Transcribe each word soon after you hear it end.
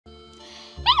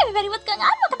everybody, what's going on?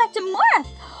 Welcome back to more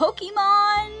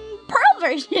Pokemon Pearl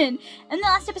version. In the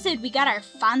last episode, we got our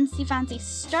fancy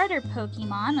starter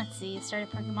Pokemon. Let's see, starter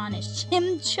Pokemon is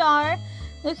Chimchar.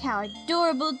 Look how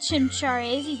adorable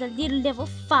Chimchar is. He's a little level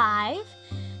 5.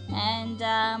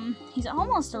 And he's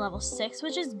almost a level 6,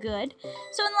 which is good.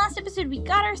 So in the last episode, we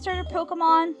got our starter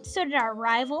Pokemon. So did our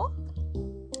rival.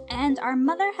 And our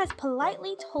mother has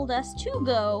politely told us to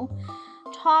go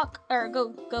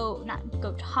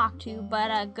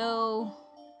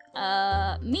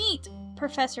meet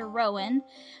Professor Rowan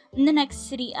in the next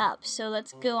city up. So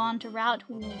let's go on to Route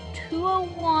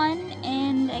 201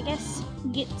 and I guess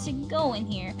get to going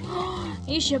here.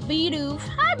 It's a Bidoof.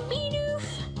 Hi, Bidoof.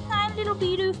 Hi, little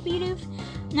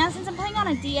Bidoof. Now, since I'm playing on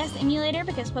a DS emulator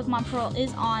because Pokemon Pearl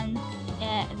is on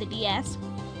the DS,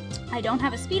 I don't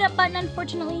have a speed up button,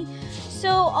 unfortunately. So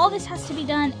all this has to be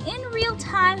done in real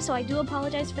time, so I do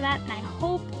apologize for that, and I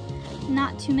hope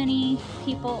not too many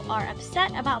people are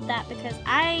upset about that, because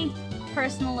I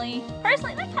personally, that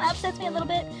kind of upsets me a little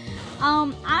bit.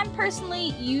 I'm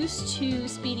personally used to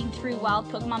speeding through wild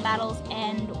Pokemon battles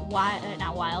and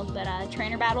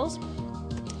trainer battles.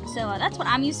 So that's what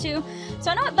I'm used to.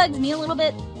 So I know it bugs me a little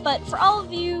bit, but for all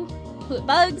of you who it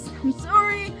bugs, I'm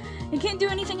sorry. I can't do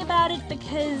anything about it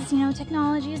because, you know,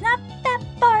 technology is not that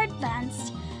far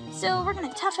advanced. So we're going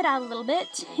to tough it out a little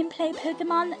bit and play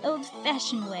Pokemon the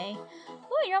old-fashioned way.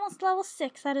 Oh, you're almost level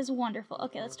 6. That is wonderful.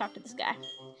 Okay, let's talk to this guy.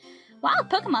 Wild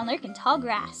Pokemon lurk in tall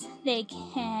grass. They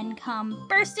can come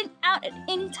bursting out at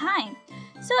any time.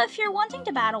 So if you're wanting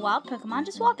to battle wild Pokemon,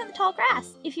 just walk in the tall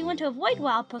grass. If you want to avoid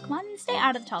wild Pokemon, then stay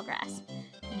out of the tall grass.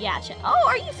 Gotcha. Oh,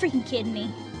 are you freaking kidding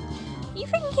me? Are you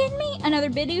freaking kidding me? Another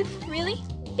Bidoof? Really?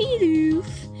 Bidoof.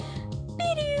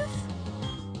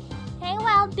 Hey,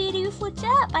 wild Bidoof, what's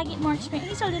up? I get more experience.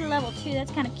 He's a little level 2.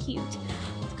 That's kind of cute.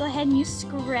 Let's go ahead and use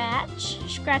Scratch.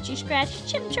 Scratchy Scratch.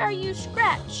 Chimchar, you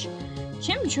Scratch.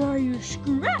 Chimchar, you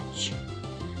Scratch.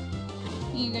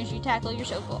 You guys, you tackle. You're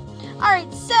so cool.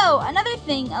 Alright, so another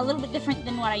thing a little bit different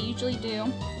than what I usually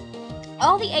do.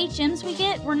 All the HMs we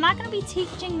get, we're not going to be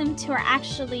teaching them to our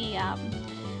actual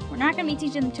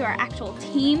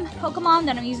team Pokemon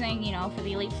that I'm using, you know, for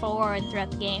the Elite Four and throughout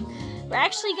the game. We're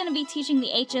actually going to be teaching the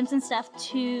HMs and stuff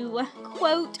to,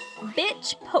 quote,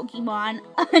 bitch Pokemon,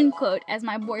 unquote, as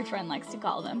my boyfriend likes to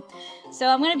call them. So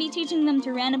I'm going to be teaching them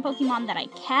to random Pokemon that I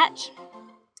catch.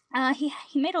 He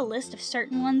made a list of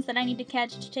certain ones that I need to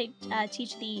catch to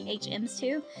teach the HMs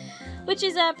to, which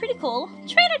is pretty cool.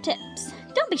 Trainer tips.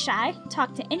 Don't be shy.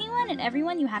 Talk to anyone and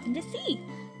everyone you happen to see.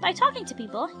 By talking to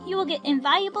people, you will get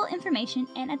invaluable information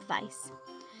and advice.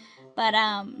 But,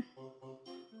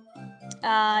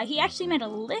 he actually made a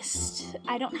list.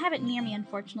 I don't have it near me,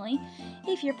 unfortunately.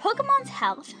 If your Pokemon's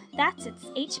health, that's its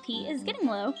HP, is getting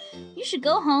low, you should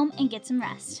go home and get some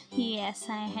rest. Yes,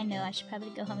 I know. I should probably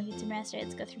go home and get some rest. Alright,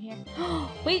 let's go through here.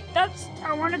 Wait,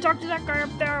 I want to talk to that guy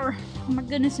up there. Oh my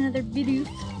goodness, another Bidoof.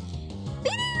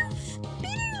 Bidoof!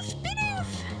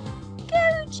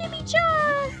 Go,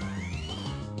 Chimchar!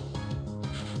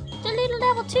 The little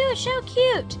level 2 is so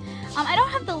cute. I don't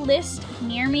have the list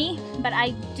near me, but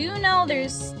I do know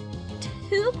there's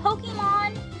two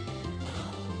Pokemon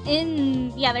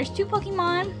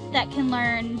that can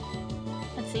learn,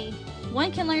 let's see,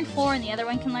 one can learn 4 and the other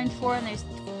one can learn 4, and there's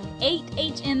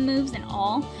 8 HM moves in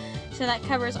all. So that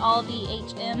covers all the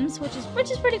HMs, which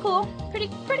is pretty cool. Pretty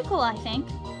cool, I think.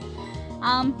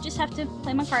 Just have to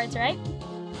play my cards right.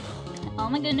 Oh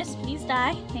my goodness, please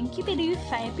die. Thank you,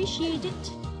 Bidoof. I appreciate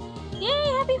it. Yay,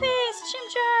 happy face,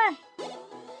 Chimchar!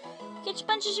 Get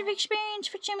bunches of experience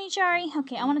for Chimichari.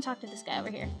 Okay, I want to talk to this guy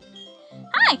over here.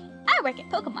 Hi, I work at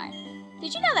Pokemart.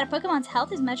 Did you know that a Pokemon's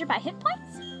health is measured by hit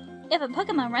points? If a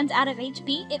Pokemon runs out of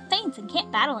HP, it faints and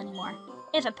can't battle anymore.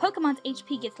 If a Pokemon's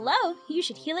HP gets low, you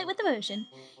should heal it with a potion.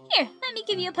 Here, let me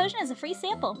give you a potion as a free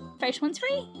sample. First one's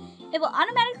free. It will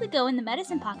automatically go in the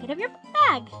medicine pocket of your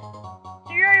bag.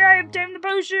 Yay, I obtained the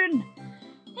potion!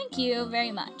 Thank you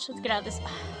very much. Let's get out of this.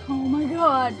 Oh my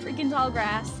god, freaking tall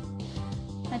grass.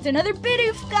 That's another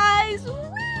Bidoof, guys!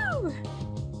 Woo!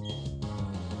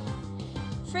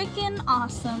 Freaking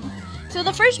awesome. So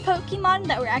the first Pokemon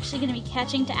that we're actually going to be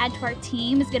catching to add to our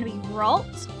team is going to be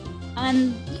Ralt.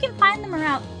 You can find them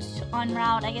around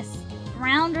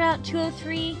Route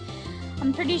 203.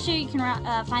 I'm pretty sure you can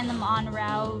find them on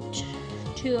Route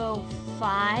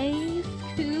 205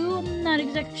 too. I'm not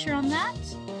exactly sure on that.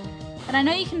 But I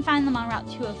know you can find them on Route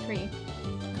 203.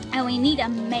 And we need a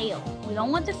male. We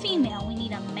don't want the female, we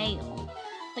need a male.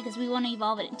 Because we want to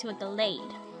evolve it into a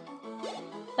Gallade.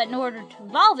 But in order to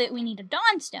evolve it, we need a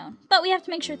Dawnstone. But we have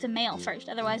to make sure it's a male first,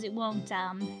 otherwise it won't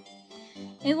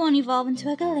evolve into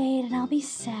a Gallade and I'll be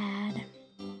sad.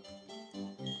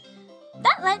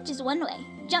 That ledge is one way.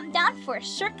 Jump down for a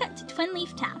shortcut to Twin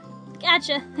Leaf Town.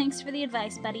 Gotcha. Thanks for the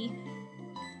advice, buddy.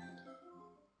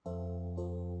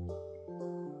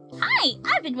 Hi!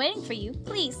 I've been waiting for you.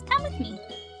 Please, come with me.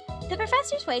 The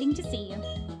professor's waiting to see you.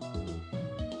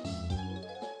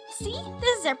 See?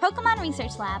 This is our Pokemon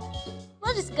Research Lab.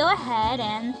 We'll just go ahead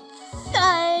and...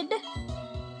 thud!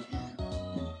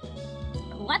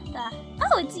 What the?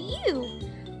 Oh, it's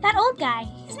you! That old guy.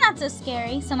 He's not so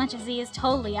scary, so much as he is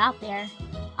totally out there.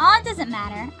 Aw, it doesn't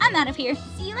matter. I'm out of here.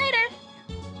 See you later!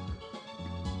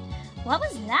 What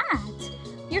was that?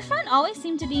 Your friend always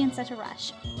seemed to be in such a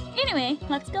rush. Anyway,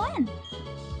 let's go in.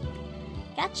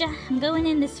 Gotcha. I'm going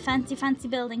in this fancy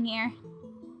building here.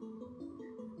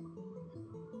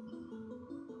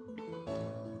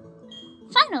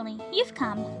 Finally, you've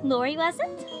come. Lori, was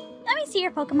it? Let me see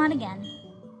your Pokemon again.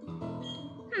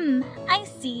 I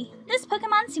see. This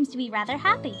Pokemon seems to be rather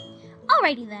happy.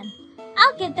 Alrighty then.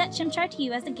 I'll give that Chimchar to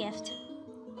you as a gift.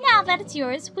 Now that it's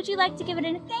yours, would you like to give it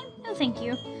a nickname? No, thank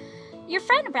you. Your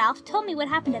friend Ralph told me what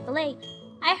happened at the lake.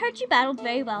 I heard you battled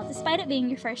very well despite it being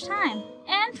your first time.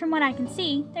 And from what I can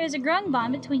see, there is a growing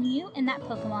bond between you and that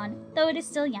Pokemon, though it is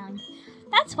still young.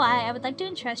 That's why I would like to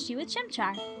entrust you with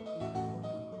Chimchar.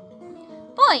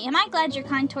 Boy, am I glad you're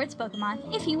kind towards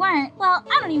Pokemon. If you weren't, well,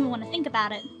 I don't even want to think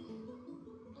about it.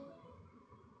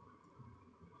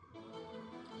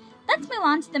 Let's move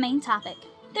on to the main topic.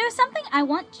 There is something I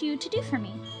want you to do for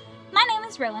me. My name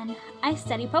is Rowan. I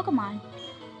study Pokemon.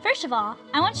 First of all,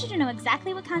 I want you to know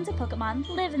exactly what kinds of Pokemon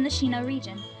live in the Shinno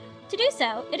region. To do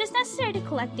so, it is necessary to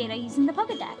collect data using the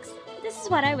Pokedex. This is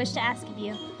what I wish to ask of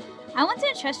you. I want to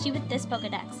entrust you with this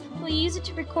Pokedex. Will you use it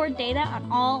to record data on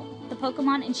all the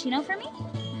Pokemon in Shinno for me?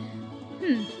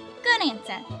 Good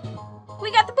answer.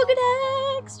 We got the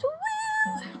Pokedex!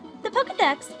 Woo! The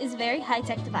Pokedex is a very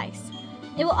high-tech device.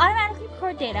 It will automatically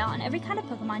record data on every kind of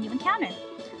Pokemon you encounter.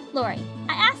 Lori,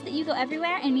 I ask that you go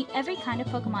everywhere and meet every kind of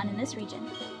Pokemon in this region.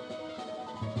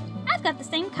 I've got the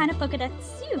same kind of Pokedex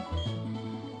as you.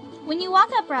 When you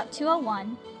walk up Route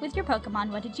 201 with your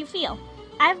Pokemon, what did you feel?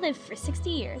 I've lived for 60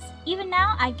 years. Even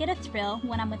now, I get a thrill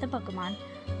when I'm with a Pokemon.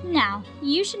 Now,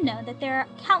 you should know that there are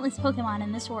countless Pokemon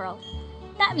in this world.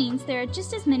 That means there are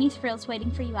just as many thrills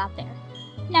waiting for you out there.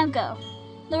 Now go.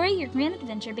 Lori, your grand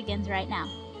adventure begins right now.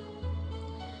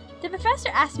 The professor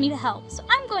asked me to help, so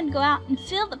I'm going to go out and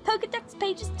fill the Pokedex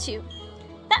pages too.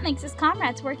 That makes us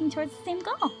comrades working towards the same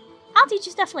goal. I'll teach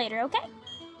you stuff later, okay?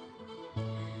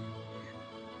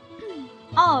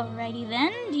 Alrighty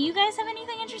then, do you guys have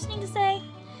anything interesting to say?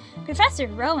 Professor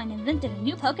Rowan invented a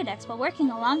new Pokedex while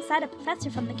working alongside a professor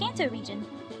from the Kanto region.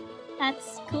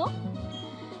 That's cool.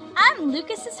 I'm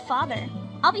Lucas's father.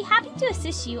 I'll be happy to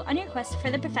assist you on your quest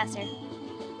for the professor.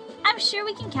 I'm sure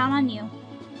we can count on you.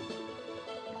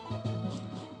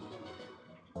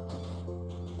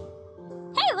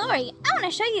 Hey Lori, I want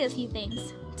to show you a few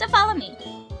things, so follow me.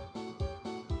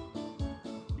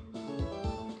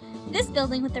 This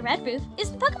building with the red roof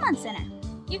is the Pokemon Center.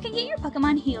 You can get your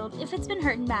Pokemon healed if it's been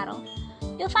hurt in battle.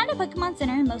 You'll find a Pokemon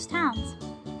Center in most towns.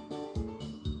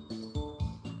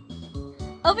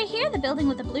 Over here, the building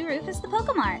with the blue roof is the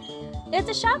Pokemart. It's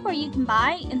a shop where you can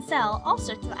buy and sell all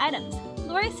sorts of items.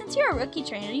 Lori, since you're a rookie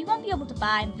trainer, you won't be able to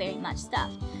buy very much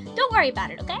stuff. Don't worry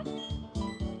about it, okay?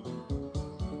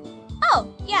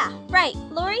 Oh, yeah, right.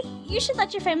 Lori, you should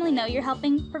let your family know you're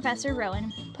helping Professor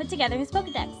Rowan put together his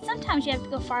Pokedex. Sometimes you have to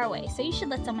go far away, so you should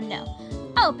let someone know.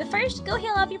 Oh, but first, go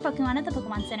heal up your Pokemon at the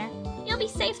Pokemon Center. You'll be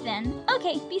safe then.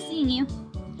 Okay, be seeing you.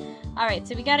 Alright,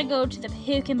 so we gotta go to the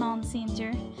Pokemon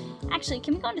Center. Actually,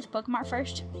 can we go into the Pokemart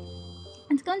first?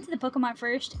 Let's go into the Pokemart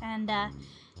first and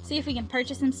see if we can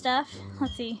purchase some stuff.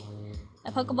 Let's see.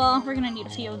 A Pokeball. We're gonna need a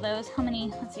few of those. How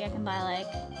many? Let's see, I can buy like...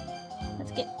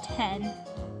 Let's get 10.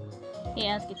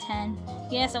 Yeah, let's get 10.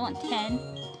 Yes, I want 10.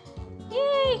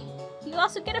 Yay! You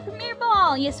also get a Premier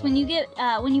Ball. Yes, when you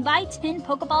buy 10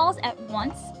 Pokeballs at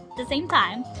once, at the same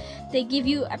time, they give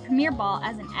you a Premier Ball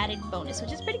as an added bonus,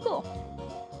 which is pretty cool.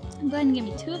 Go ahead and give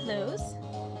me 2 of those.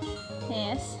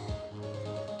 Yes.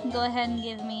 Go ahead and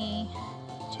give me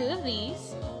 2 of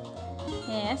these.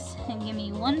 Yes, and give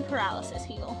me 1 paralysis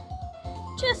heal.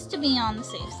 Just to be on the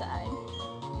safe side.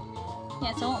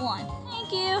 Yes, I want 1.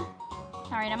 Thank you.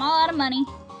 Alright, I'm all out of money.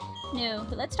 No,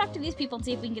 but let's talk to these people and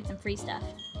see if we can get some free stuff.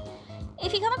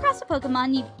 If you come across a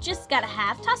Pokemon you've just gotta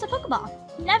have, toss a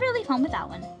Pokeball. Never leave home without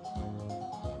one.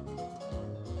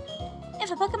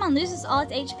 If a Pokemon loses all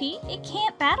its HP, it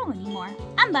can't battle anymore.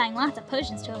 I'm buying lots of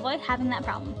potions to avoid having that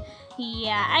problem.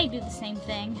 Yeah, I do the same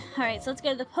thing. Alright, so let's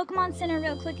go to the Pokemon Center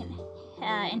real quick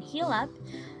and heal up.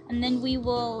 And then we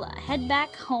will head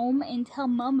back home and tell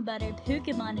Mom about our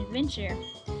Pokemon adventure.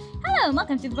 Hello, and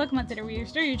welcome to the Pokemon Center. We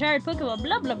restore your tired Pokemon,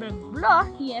 blah blah blah blah.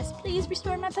 Yes, please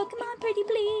restore my Pokemon, pretty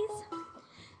please.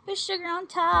 Put sugar on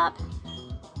top.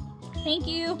 Thank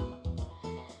you.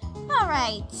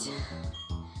 Alright.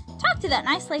 Talk to that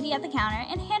nice lady at the counter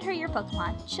and hand her your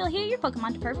Pokemon. She'll heal your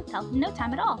Pokemon to perfect health in no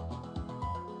time at all.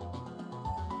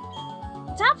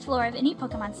 The top floor of any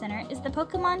Pokemon Center is the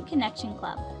Pokemon Connection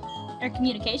Club, or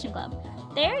Communication Club.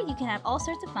 There, you can have all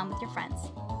sorts of fun with your friends.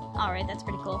 Alright, that's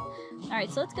pretty cool.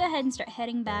 Alright, so let's go ahead and start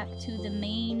heading back to the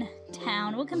main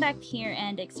town. We'll come back here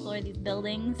and explore these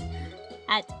buildings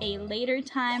at a later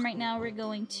time. Right now, we're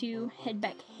going to head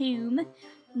back home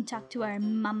and talk to our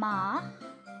mama.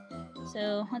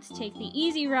 So, let's take the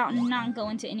easy route and not go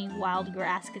into any wild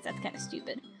grass, because that's kind of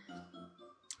stupid.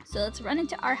 So, let's run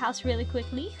into our house really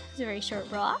quickly. It's a very short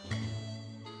walk.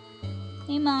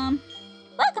 Hey, Mom.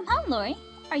 Welcome home, Lori.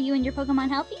 Are you and your Pokemon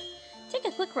healthy? Take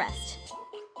a quick rest.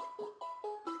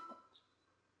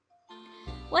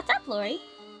 What's up, Lori?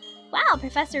 Wow,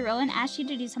 Professor Rowan asked you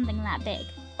to do something that big.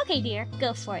 Okay, dear,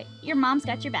 go for it. Your mom's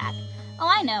got your back. Oh,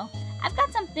 I know. I've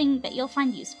got something that you'll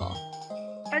find useful.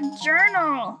 A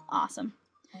journal! Awesome.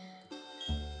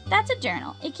 That's a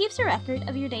journal. It keeps a record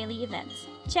of your daily events.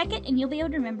 Check it and you'll be able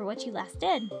to remember what you last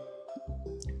did.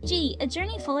 Gee, a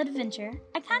journey full of adventure.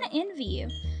 I kinda envy you.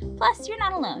 Plus, you're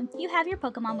not alone. You have your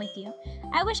Pokemon with you.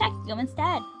 I wish I could go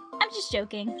instead. I'm just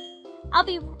joking. I'll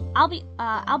be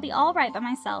all right by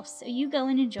myself, so you go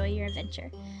and enjoy your adventure.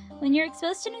 When you're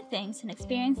exposed to new things and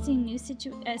experiencing new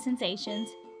sensations,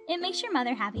 it makes your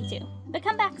mother happy too. But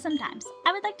come back sometimes.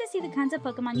 I would like to see the kinds of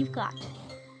Pokemon you've got.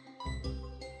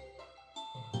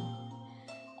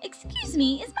 Excuse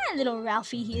me, is my little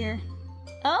Ralphie here?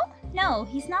 Oh? No,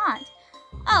 he's not.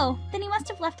 Oh, then he must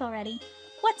have left already.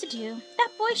 What to do?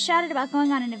 That boy shouted about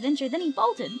going on an adventure, then he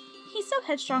bolted. He's so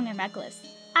headstrong and reckless.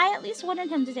 I at least wanted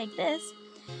him to take this.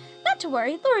 Not to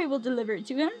worry, Lori will deliver it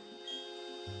to him.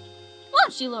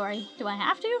 Won't you, Lori? Do I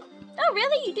have to? Oh,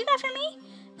 really? You do that for me?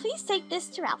 Please take this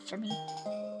to Ralph for me.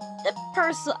 The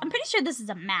parcel. I'm pretty sure this is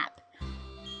a map.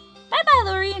 Bye-bye,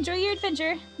 Lori. Enjoy your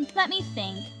adventure. Let me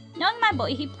think. Knowing my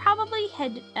boy, he probably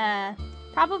headed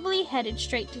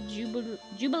straight to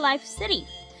Jubilife City.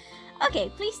 Okay,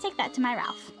 please take that to my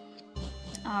Ralph.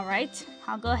 Alright,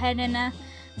 I'll go ahead and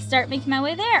start making my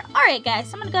way there. Alright guys,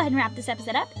 so I'm gonna go ahead and wrap this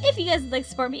episode up. If you guys would like to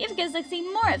support me, if you guys would like to see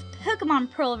more of Pokemon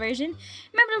Pearl version,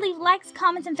 remember to leave likes,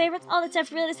 comments, and favorites. All that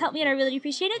stuff really does help me and I really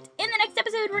appreciate it. In the next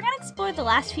episode, we're gonna explore the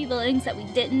last few buildings that we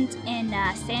didn't in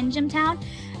Sandgem Town,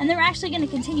 and then we're actually gonna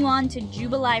continue on to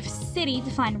Jubilife City to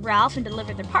find Ralph and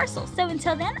deliver their parcel. So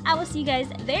until then, I will see you guys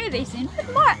very, very soon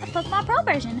with more of Pokemon Pearl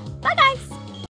version. Bye guys!